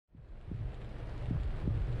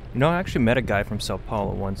You know, I actually met a guy from Sao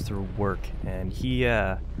Paulo once through work, and he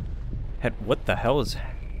had what the hell is?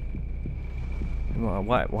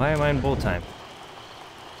 Why am I in bullet time?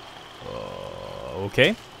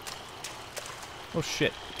 Okay. Oh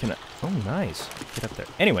shit! Can I? Oh nice. Get up there.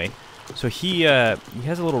 Anyway, so he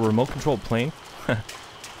has a little remote controlled plane,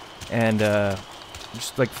 and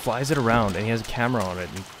just like flies it around, and he has a camera on it,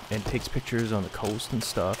 and takes pictures on the coast and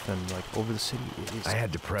stuff, and like over the city. It is I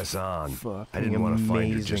had to press on. I didn't fucking want to find her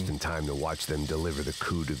amazing. just in time to watch them deliver the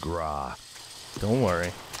coup de grace. Don't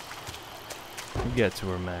worry. We'll get to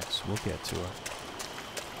her, Max. We'll get to her.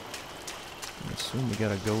 I assume we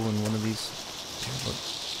gotta go in one of these.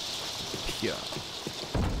 Yeah.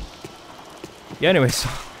 Anyway, so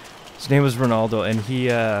his name was Ronaldo, and he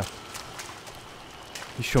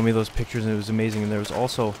showed me those pictures, and it was amazing. And there was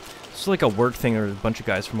also it's like a work thing. There was a bunch of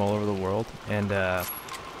guys from all over the world, and there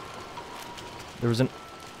was an.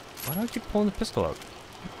 Why do I keep pulling the pistol out?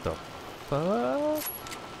 What the fuck?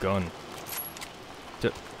 Gun.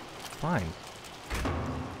 Fine.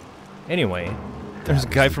 Anyway, there's a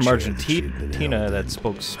guy from Argentina that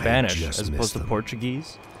spoke Spanish as opposed to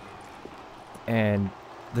Portuguese, and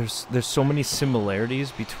there's so many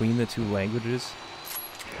similarities between the two languages,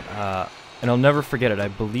 and I'll never forget it. I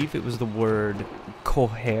believe it was the word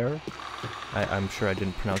correr. I'm sure I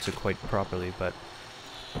didn't pronounce it quite properly, but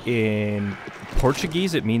in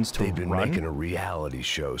Portuguese it means to They'd been run. making a reality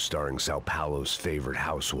show starring Sao Paulo's favorite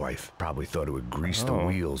housewife. Probably thought it would grease the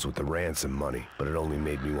wheels with the ransom money, but it only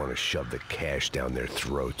made me want to shove the cash down their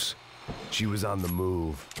throats. She was on the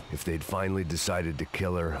move. If they'd finally decided to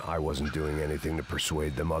kill her, I wasn't doing anything to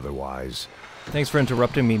persuade them otherwise. Thanks for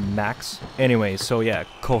interrupting me, Max. Anyway, so yeah,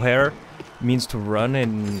 correr means to run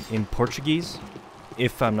in Portuguese,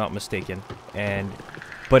 if I'm not mistaken,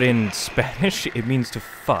 but in Spanish it means to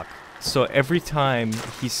fuck. So every time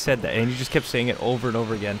he said that, and he just kept saying it over and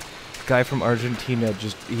over again, the guy from Argentina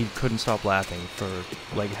he couldn't stop laughing for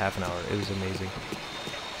like half an hour. It was amazing.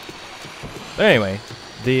 But anyway,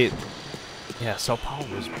 Sao Paulo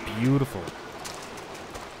was beautiful.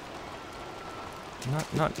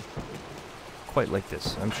 Not quite like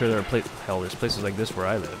this. I'm sure there are there's places like this where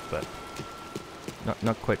I live, but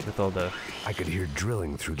not quite with all the I could hear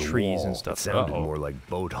drilling through the trees wall. and stuff. It sounded more like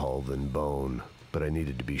boat hull than bone, but I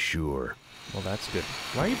needed to be sure. Well, that's good.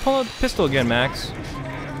 Why are you pulling out the pistol again, Max?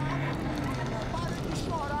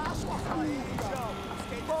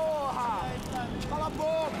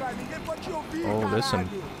 Oh, there's some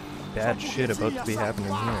bad shit about to be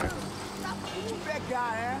happening here.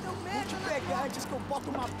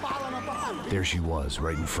 There she was,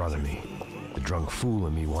 right in front of me. The drunk fool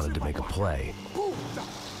in me wanted to make a play.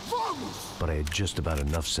 But I had just about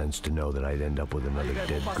enough sense to know that I'd end up with another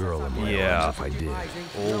dead girl in my arms if I did.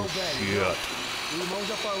 Oh, shit.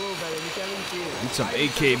 Need some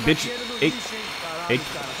AK, bitch. AK.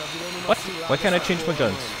 What? Why can't I change my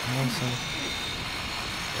guns?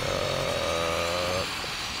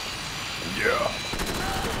 Yeah.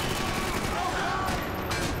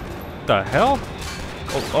 The hell?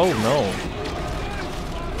 Oh no.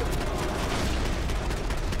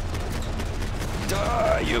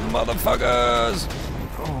 Die, you motherfuckers!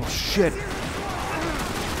 Oh shit.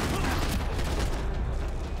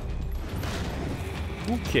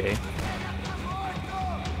 Okay.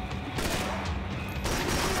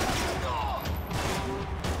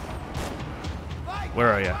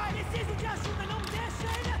 Where are ya?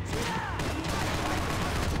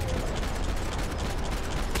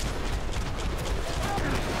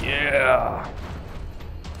 Yeah.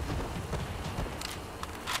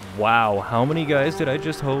 Wow, how many guys did I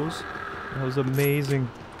just hose? That was amazing.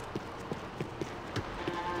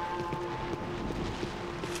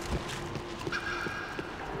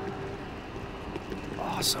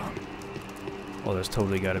 Awesome. Oh, there's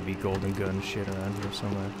totally got to be golden gun shit around here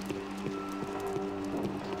somewhere.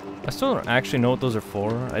 I still don't actually know what those are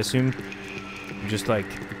for. I assume you just like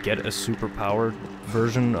get a super powered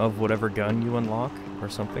version of whatever gun you unlock or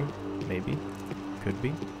something. Maybe. Could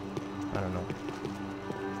be. I don't know.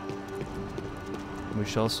 We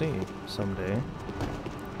shall see someday.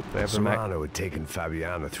 If I ever Serrano had taken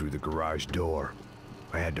Fabiana through the garage door.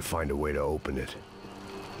 I had to find a way to open it.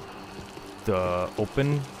 The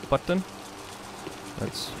open button?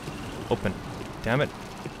 Let's open. Damn it.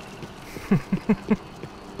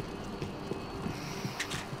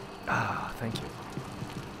 Ah, thank you.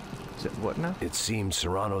 Is it what now? It seemed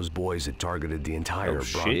Serrano's boys had targeted the entire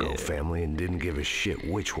Bronco shit. family and didn't give a shit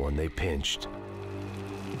which one they pinched.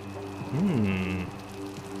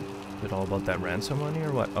 Is it all about that ransom money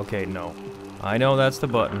or what? Okay, no. I know that's the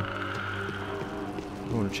button.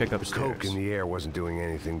 I want to check upstairs. The coke in the air wasn't doing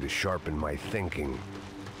anything to sharpen my thinking.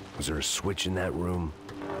 Was there a switch in that room?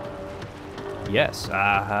 Yes.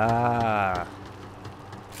 Aha.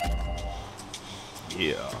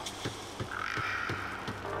 Yeah.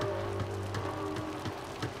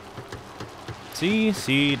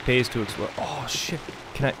 See, it pays to explore. Oh shit!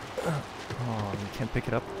 Can I? Oh, you can't pick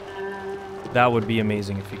it up. That would be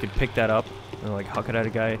amazing if you could pick that up and like huck it at a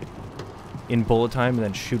guy in bullet time and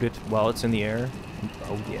then shoot it while it's in the air.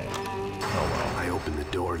 Oh yeah. Oh well. I opened the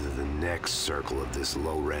door to the next circle of this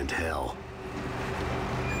low-rent hell.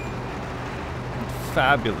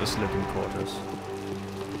 Fabulous living quarters.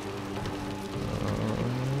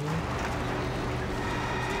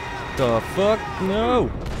 The fuck? No!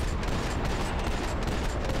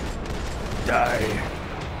 Die.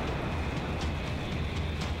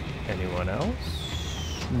 Anyone else?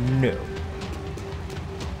 No.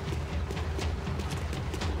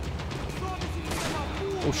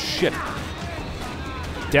 Oh shit.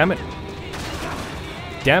 Damn it.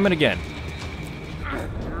 Damn it again.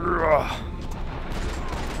 Oh,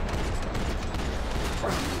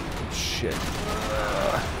 shit.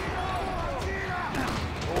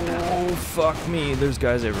 Oh, fuck me. There's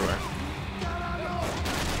guys everywhere.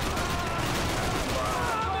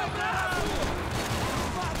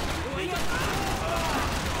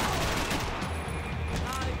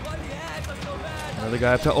 Another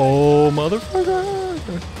guy up to. Oh, motherfucker!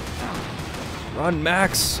 Run,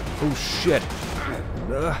 Max! Oh, shit.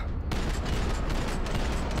 Ugh.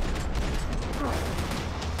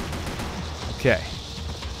 Okay.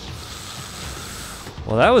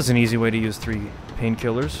 Well, that was an easy way to use 3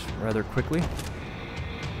 painkillers rather quickly.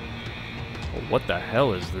 Well, what the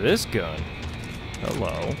hell is this gun?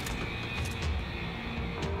 Hello.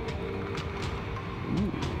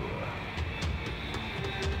 Ooh.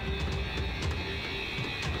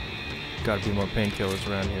 Gotta be more painkillers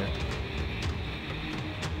around here.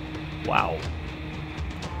 Wow.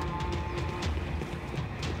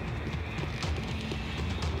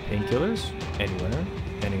 Painkillers? Anywhere?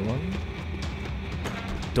 Anyone?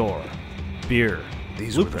 Door. Beer.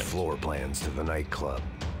 These were the floor plans to the nightclub.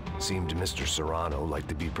 Seemed Mr. Serrano like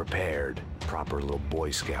to be prepared. Proper little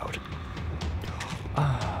Boy Scout.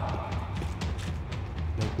 Ah.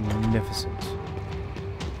 Magnificent.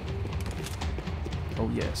 Oh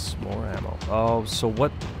yes, more ammo. Oh, so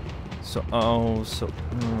what? So, okay,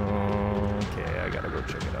 I gotta go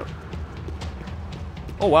check it out.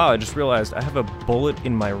 Oh wow, I just realized I have a bullet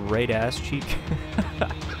in my right ass cheek.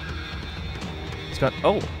 It's got,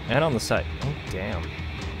 oh, and on the side. Oh, damn.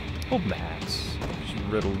 Oh, Max. She's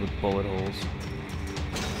riddled with bullet holes.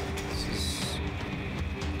 This is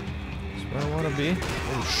where I want to be.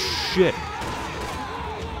 Oh, shit.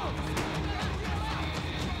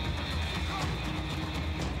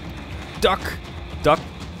 Duck. Duck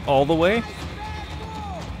all the way.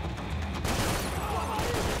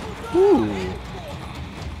 Ooh.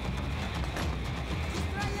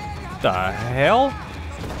 The hell?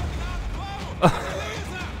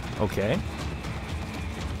 Okay.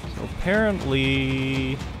 So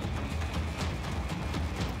apparently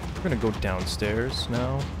we're gonna go downstairs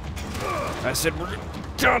now. I said we're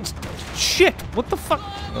down. Shit! What the fuck?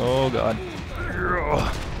 Oh god.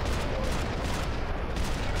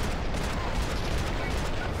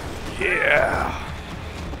 Yeah.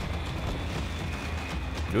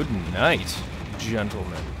 Good night,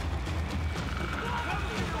 gentlemen.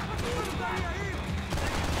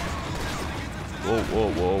 Whoa, whoa,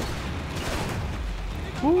 whoa.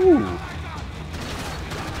 Woo!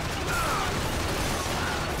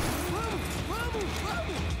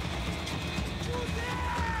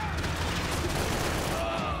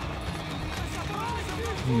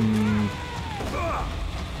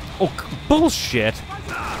 Oh, bullshit!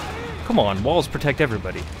 Come on, walls protect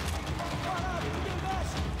everybody.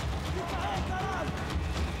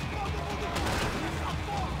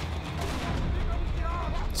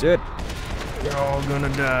 That's it. You're all gonna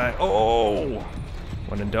die. Oh!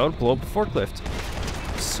 When in doubt, blow up a forklift.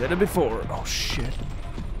 Said it before. Oh shit.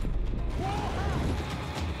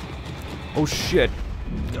 Oh shit.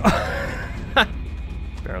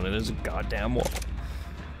 Apparently there's a goddamn wall.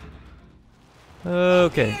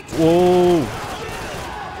 Okay. Whoa!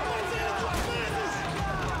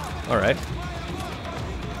 Alright.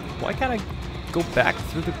 Why can't I go back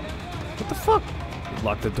through the... What the fuck?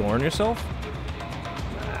 Lock the door on yourself?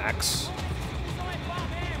 Max.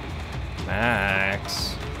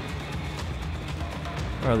 Max.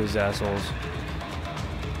 Where are these assholes?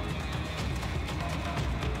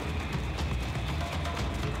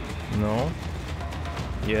 No?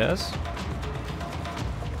 Yes?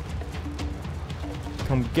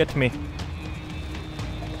 Come get me.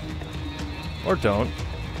 Or don't.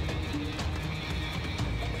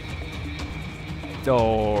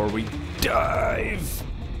 Or we dive.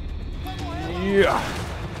 Yeah.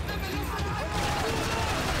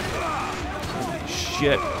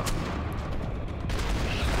 Shit.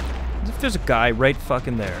 As if there's a guy right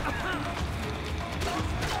fucking there.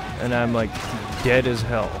 And I'm like dead as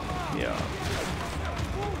hell. Yeah.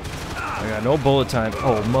 I got no bullet time.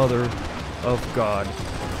 Oh, mother of God.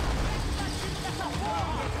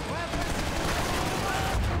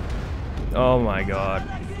 Oh my God.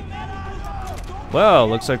 Well,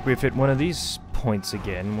 looks like we've hit one of these points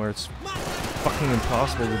again where it's fucking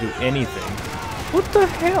impossible to do anything. What the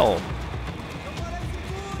hell?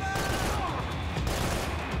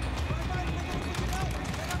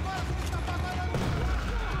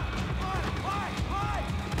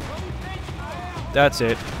 That's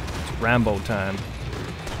it. It's Rambo time.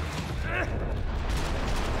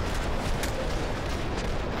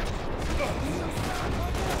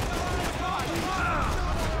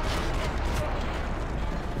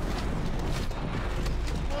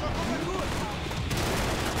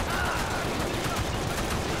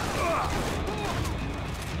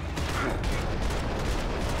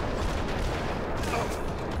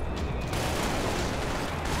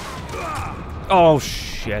 Oh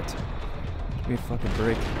shit. Give me a fucking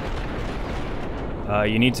break.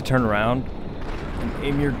 You need to turn around and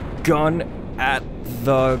aim your gun at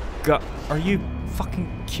the gun. Are you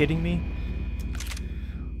fucking kidding me?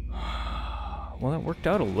 Well, that worked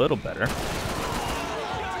out a little better.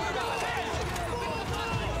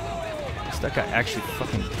 That guy actually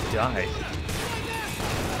fucking died.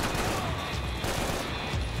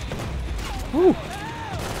 Woo!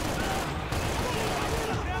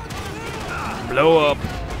 Blow up.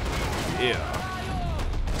 Yeah.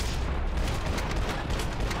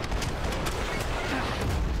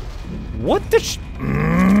 What the sh-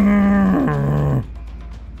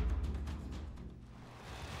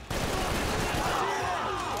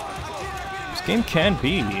 This game can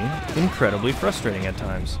be incredibly frustrating at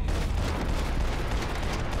times.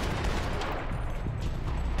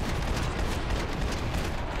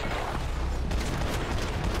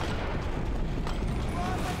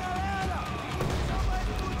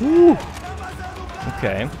 Woo.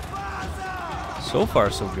 Okay. So far,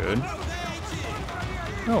 so good.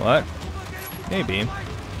 You know what? Maybe.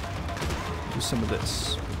 Do some of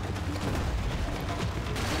this.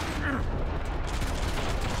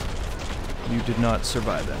 You did not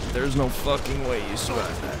survive that. There's no fucking way you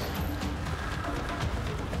survived that.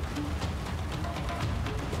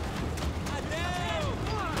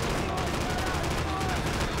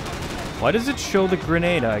 Why does it show the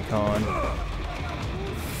grenade icon?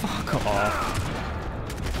 Fuck off.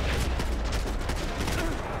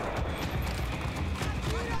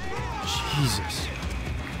 Jesus.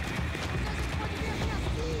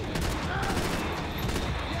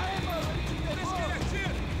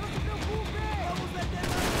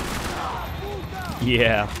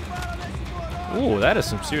 Yeah. Ooh, that is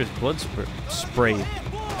some serious blood spray.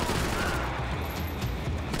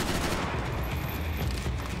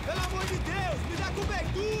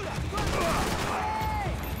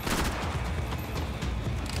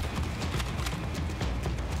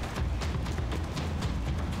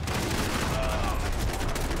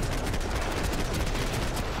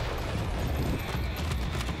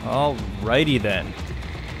 Alrighty then.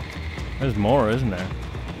 There's more, isn't there?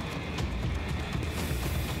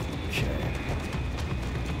 Okay.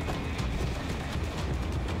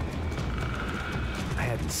 I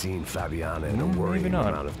hadn't seen Fabiana in a worrying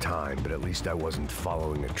amount of time, but at least I wasn't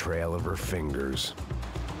following a trail of her fingers.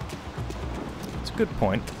 That's a good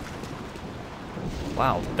point.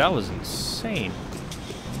 Wow, that was insane.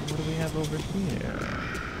 What do we have over here?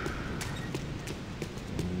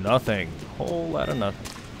 Nothing. Whole lot of nothing.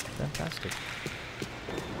 Fantastic.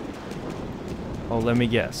 Oh, let me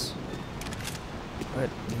guess. Let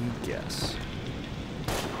me guess.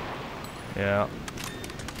 Yeah.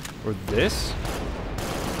 Or this?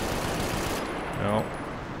 No.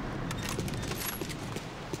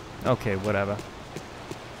 Okay, whatever.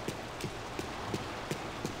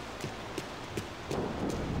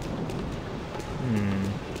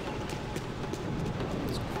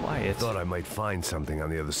 It's quiet. Thought I might find something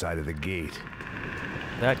on the other side of the gate.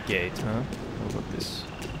 That gate, huh? What about this?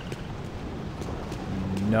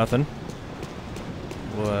 Nothing.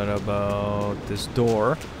 What about this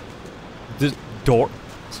door? This door?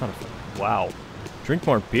 It's not a... Wow. Drink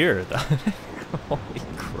more beer. Holy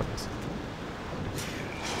Christ.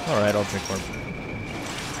 Alright, I'll drink more beer.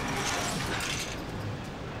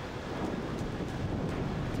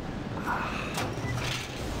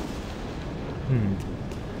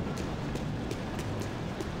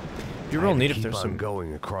 Be real neat if there's some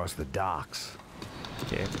going across the docks.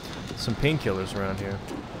 Okay, some painkillers around here.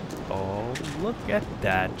 Oh, look at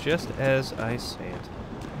that, just as I say it. I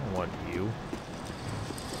don't want you.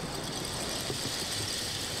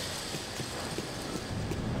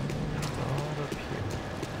 Not up here.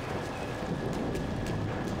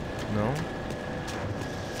 No?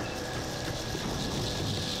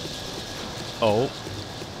 Oh.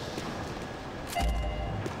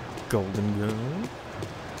 Golden gun.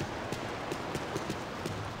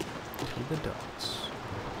 To the dots.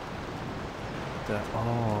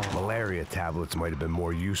 Oh. Malaria tablets might have been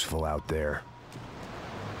more useful out there.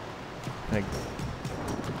 Like,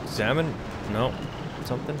 examine? No.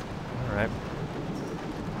 Something? Alright.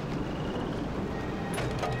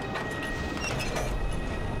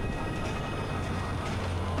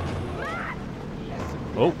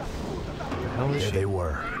 Oh. The hell is There she? they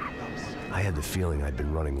were. I had the feeling I'd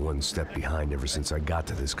been running one step behind ever since I got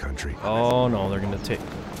to this country. Oh no, they're gonna take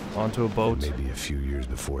onto a boat. And maybe a few years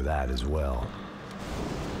before that as well.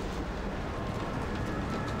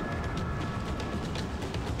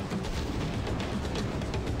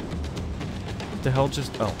 What the hell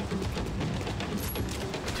just... Oh.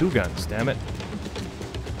 2 guns, damn it.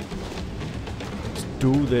 Let's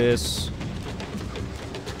do this.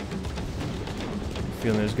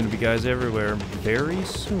 Feeling there's gonna be guys everywhere very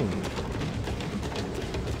soon.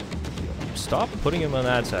 Stop putting him on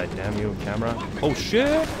that side, damn you, camera. Oh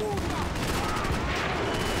shit!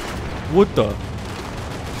 What the?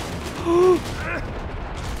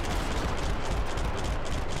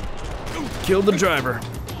 Kill the driver.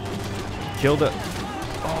 Kill the...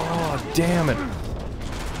 Oh, damn it.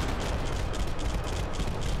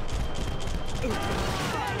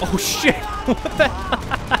 Oh shit! What the...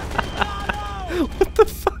 What the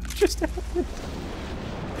fuck just happened?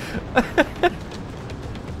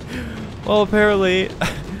 Well, apparently,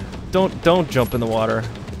 don't jump in the water.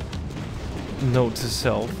 Note to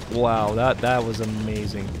self. Wow, that was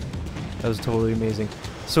amazing. That was totally amazing.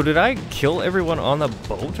 So did I kill everyone on the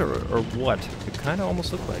boat or what? It kind of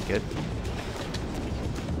almost looked like it.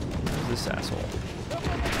 Where's this asshole?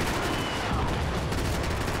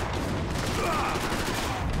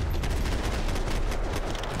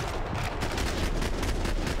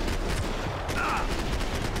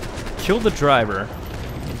 Kill the driver.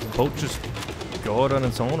 Does the boat just go out on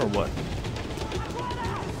its own or what?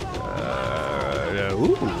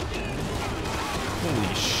 Ooh.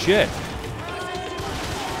 Holy shit.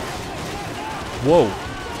 Whoa.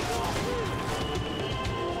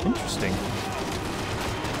 Interesting.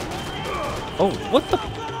 Oh, what the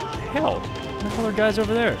hell? What the hell are guys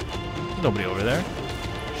over there? There's nobody over there.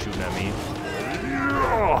 Shooting at me.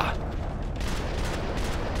 Ugh.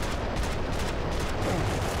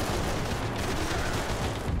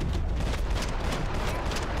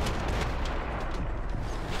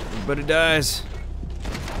 Everybody dies.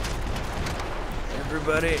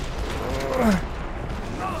 Everybody.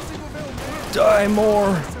 Die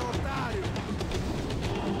more.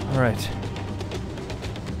 Alright.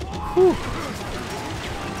 Whew.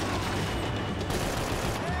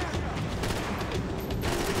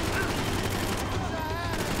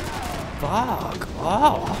 Fuck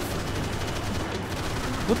off.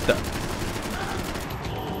 What the?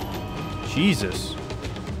 Jesus.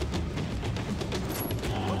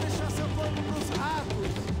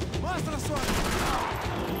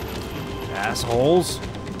 Assholes.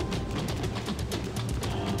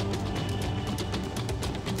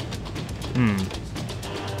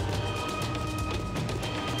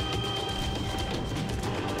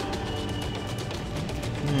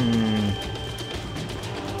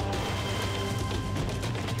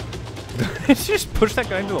 Just push that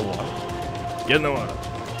guy into the water. Get in the water.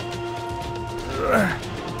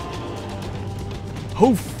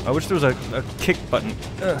 Hoof! I wish there was a kick button.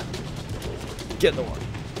 Get in the water.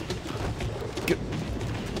 Get.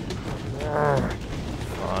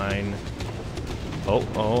 Fine.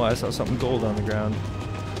 Oh, I saw something gold on the ground.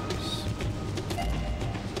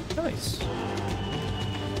 Nice.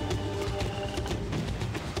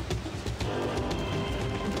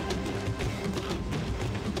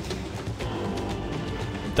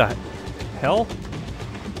 The hell?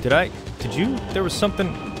 Did you? There was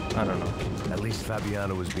something, I don't know. At least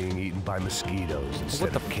Fabiana was being eaten by mosquitoes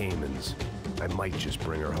instead of caimans. I might just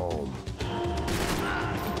bring her home.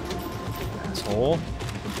 Asshole.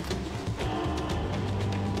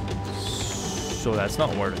 So that's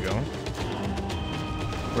not where to go.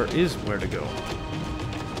 Where is where to go?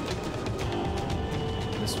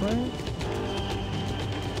 This way?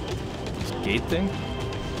 This gate thing?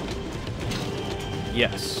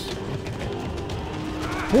 Yes. Okay.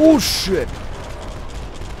 Oh shit!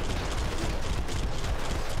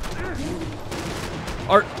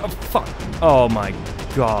 Oh, fuck. Oh my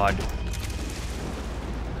god.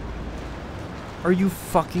 Are you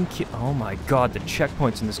fucking kidding? Oh my god, the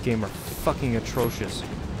checkpoints in this game are fucking atrocious.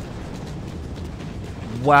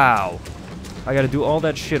 Wow. I gotta do all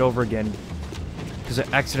that shit over again. Because I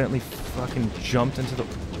accidentally fucking jumped into the...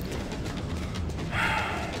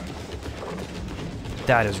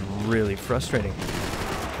 That is really frustrating.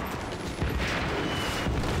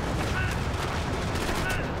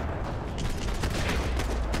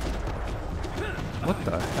 What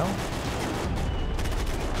the hell?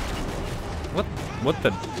 What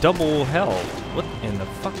the double hell? What in the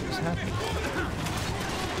fuck is happening?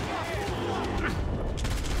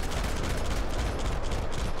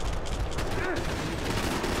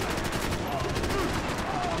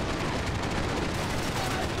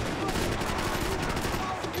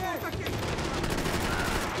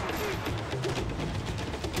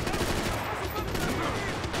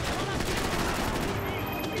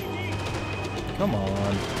 Come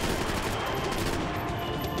on.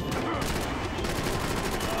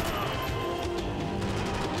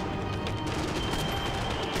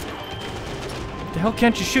 The hell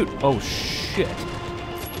can't you shoot? Oh shit.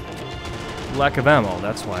 Lack of ammo,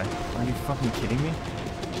 that's why. Are you fucking kidding me?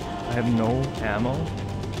 I have no ammo?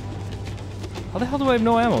 How the hell do I have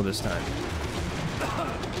no ammo this time?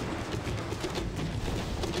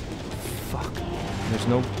 Fuck. There's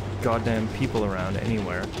no goddamn people around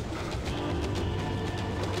anywhere.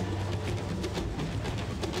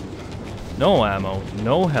 No ammo,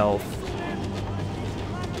 no health.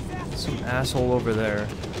 Some asshole over there.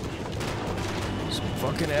 Some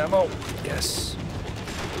fucking ammo. Yes.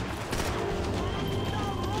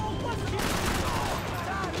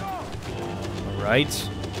 Alright.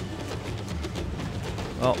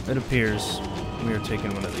 Well, it appears we are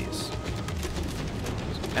taking one of these.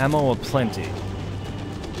 Ammo aplenty.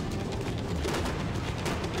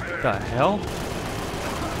 The hell?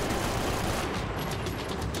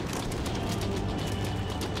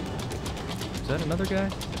 Is that another guy?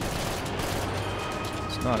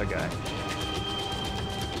 It's not a guy.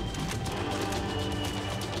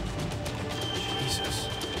 Jesus.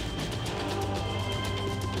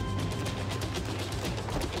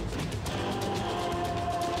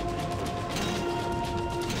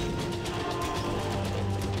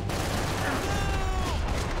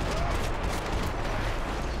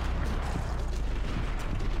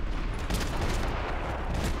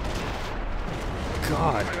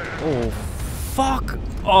 God. Oh, fuck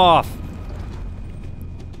off.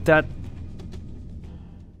 That...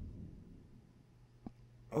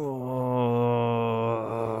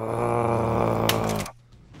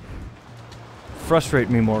 Frustrate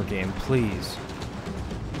me more, game, please.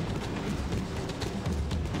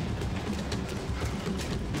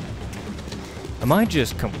 Am I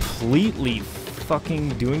just completely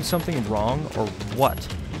fucking doing something wrong, or what?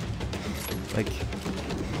 Like,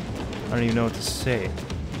 I don't even know what to say.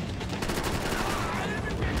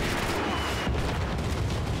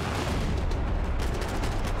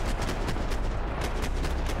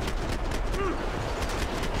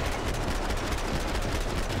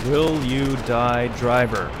 Will you die,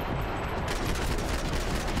 driver?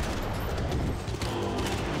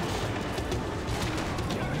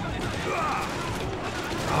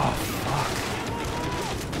 Oh, fuck.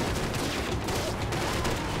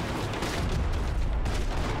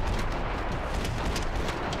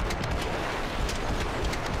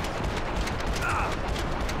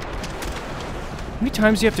 How many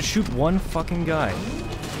times do you have to shoot one fucking guy?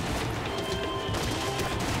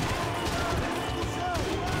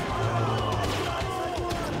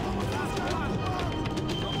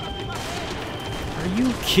 Are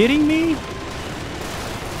you kidding me?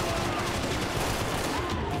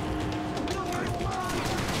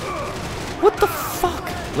 What the fuck?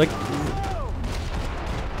 Like...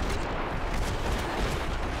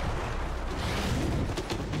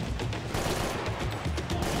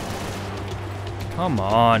 Come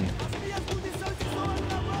on.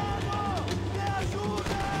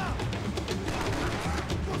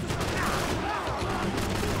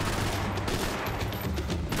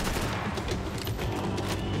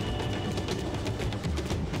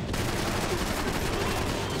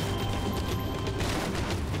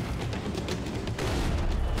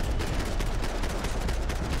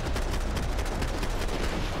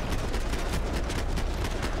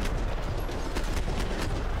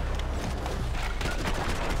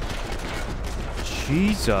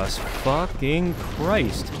 Jesus fucking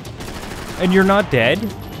Christ. And you're not dead?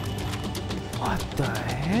 What the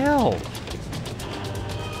hell?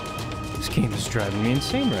 This game is driving me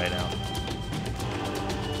insane right now.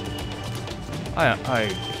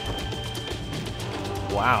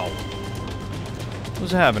 Wow. I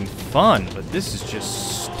was having fun, but this is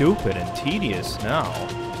just stupid and tedious now.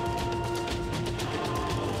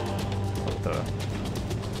 What the...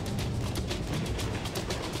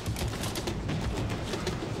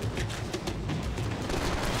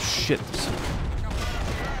 Shit.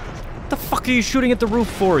 What the fuck are you shooting at the roof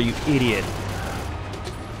for, you idiot?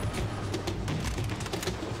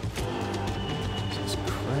 Jesus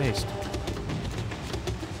Christ.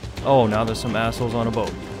 Oh, now there's some assholes on a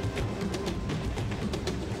boat.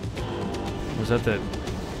 Was that the...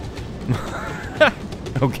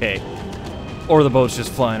 Okay. Or the boat's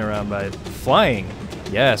just flying around by... Flying!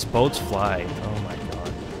 Yes, boats fly. Oh my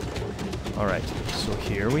god. Alright, so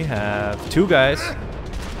here we have 2 guys.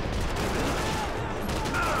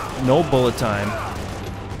 No bullet time.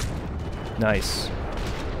 Nice.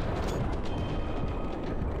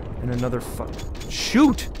 And another fuck...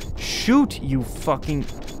 Shoot! Shoot, you fucking...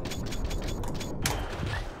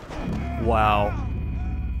 Wow.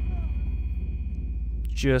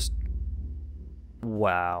 Just...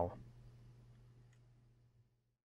 Wow.